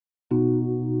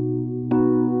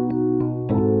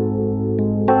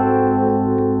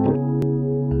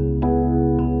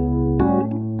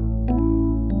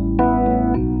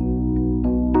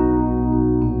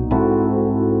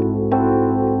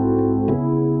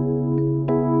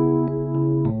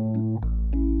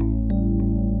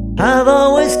I've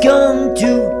always come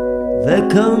to the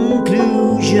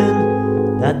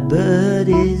conclusion that bird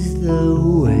is the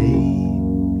way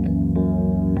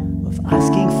of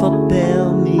asking for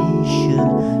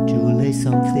permission to lay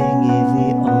something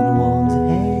heavy on one's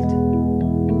head.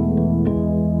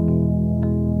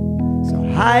 So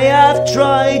I have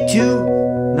tried to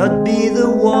not be the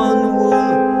one who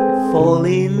will fall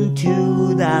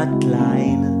into that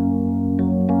line.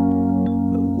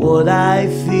 But what I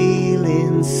feel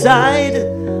inside,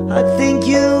 I think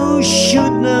you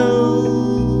should know.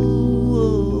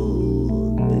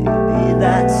 Baby,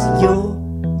 that's yo,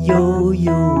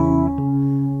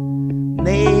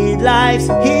 made life's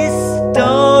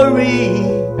history.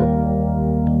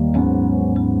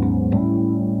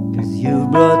 'Cause you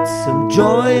brought some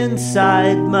joy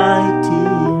inside my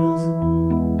tears.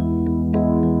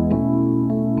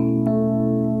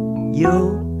 You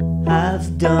have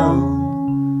done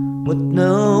what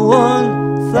no one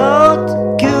thought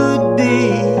could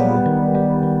be.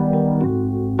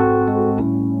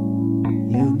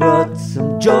 You brought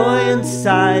some joy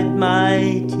inside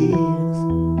my tears.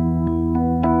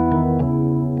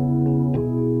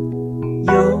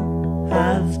 You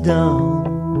have done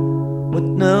what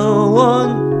no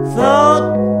one thought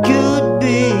could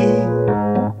be.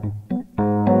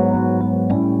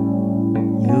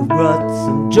 You brought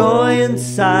some joy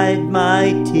inside my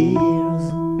tears.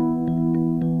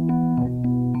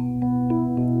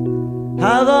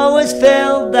 I've always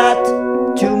felt that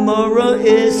tomorrow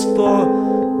is for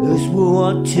those who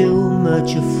are too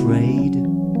much afraid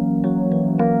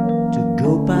to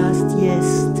go past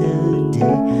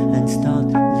yesterday and start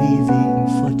living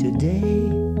for today.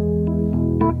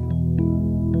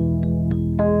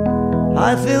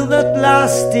 I feel that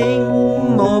lasting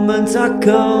moments are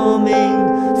coming,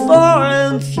 far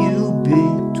and few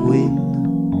between.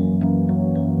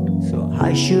 So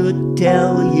I should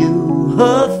tell you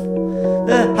of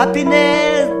the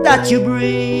happiness that you bring.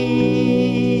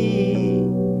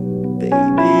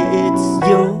 Baby, it's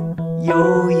yo,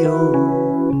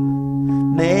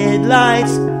 made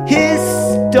life's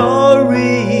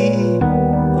history.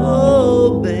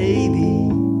 Oh baby,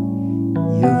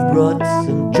 you've brought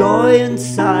some joy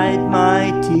inside my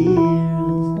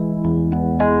tears.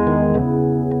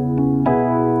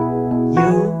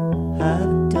 You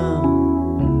have done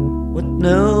what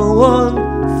no one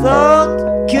thought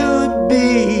could be.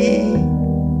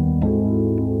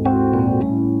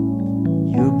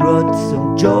 You brought some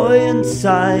joy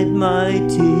inside my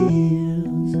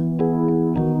tears.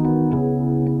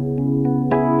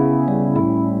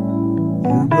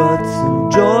 You brought some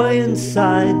joy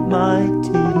inside my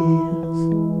tears.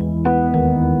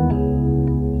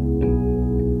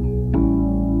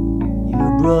 You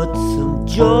brought some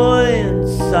joy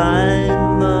inside